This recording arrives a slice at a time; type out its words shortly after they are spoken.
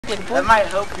like a boy. That might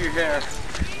help your hair.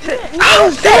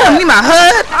 Oh damn, need my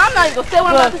hood. I'm not even gonna say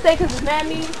what I'm about to say because it's mad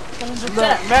me.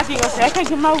 Matthew gonna say I can't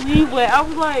get my weed wet. I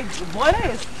was like, boy, that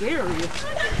is serious.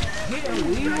 Getting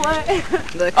weed wet.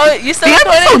 Oh, you still Damn,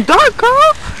 it's so dark,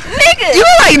 girl. nigga? You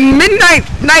look like midnight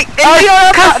night. Oh, you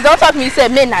don't talk to me. You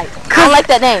said midnight. I don't like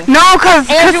that name. No, cause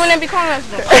Andrew wouldn't be calling us.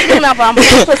 No,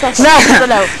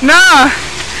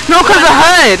 cause of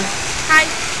hood. Hi.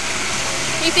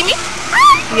 You see me?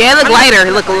 Yeah, it look lighter.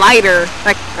 It look lighter,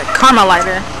 like caramel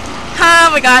lighter. Oh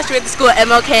my gosh, we're at the school at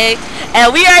MLK,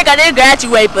 and we already got to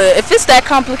graduate. But if it's that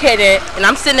complicated, and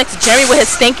I'm sitting next to Jeremy with his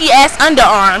stinky ass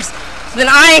underarms, then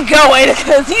I ain't going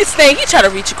because he stink. He tried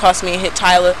to reach across me and hit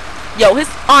Tyler. Yo, his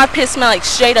armpit smell like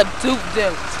straight up Duke.